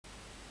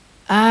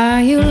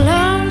Are you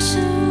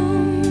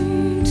lonesome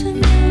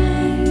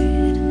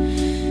tonight?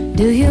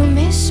 Do you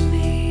miss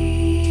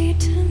me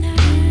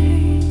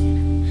tonight?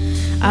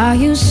 Are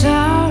you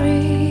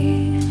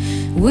sorry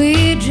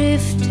we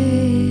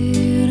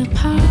drifted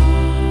apart?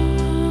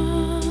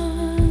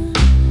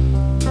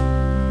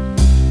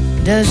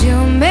 Does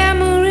your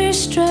memory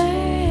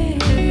stray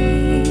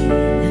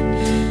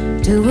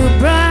to a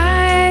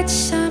bright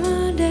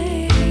summer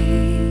day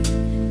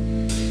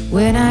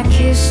when I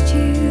kissed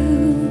you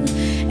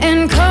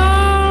and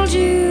called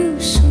you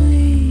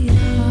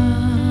sweetheart?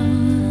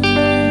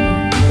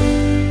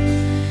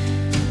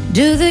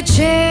 Do the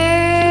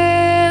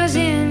chairs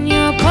in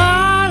your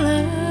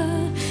parlor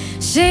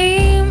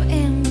seem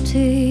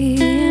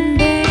empty and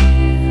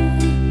bare?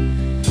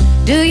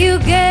 Do you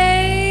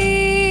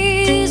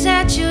gaze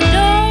at your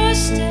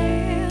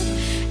doorstep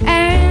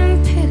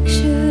and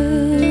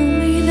picture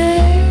me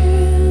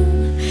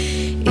there?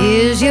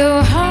 Is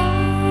your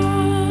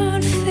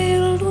heart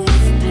filled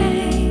with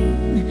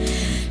pain?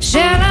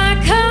 Shall I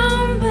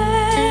come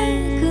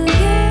back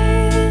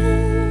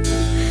again?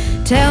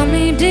 Tell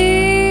me,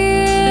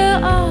 dear,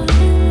 are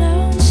you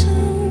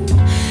lonesome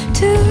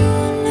tonight?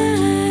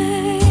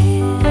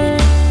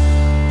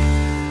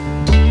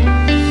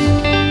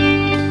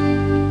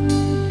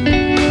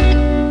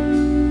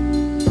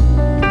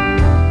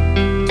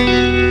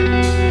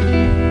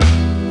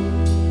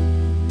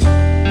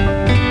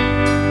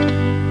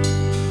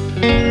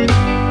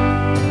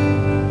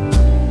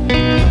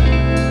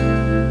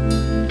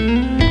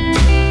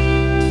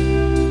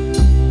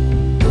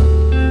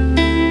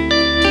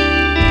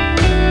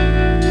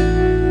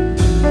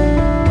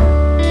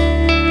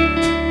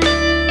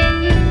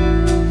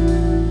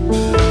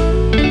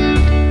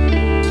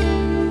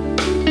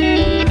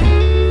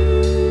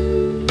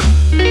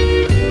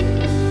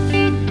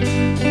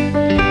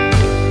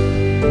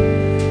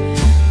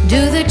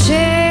 Do the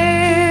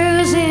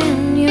chairs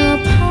in your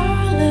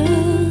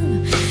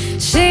parlor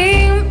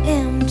seem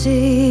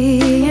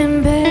empty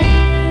and bare?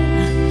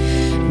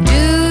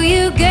 Do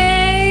you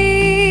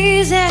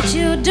gaze at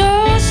your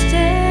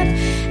doorstep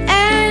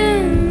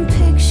and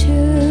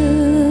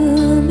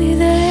picture me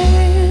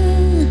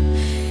there?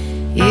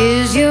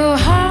 Is your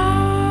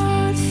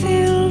heart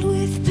filled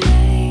with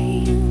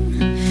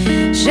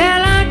pain?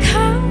 Shall I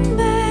come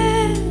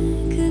back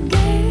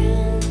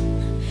again?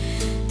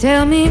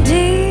 Tell me,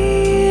 dear,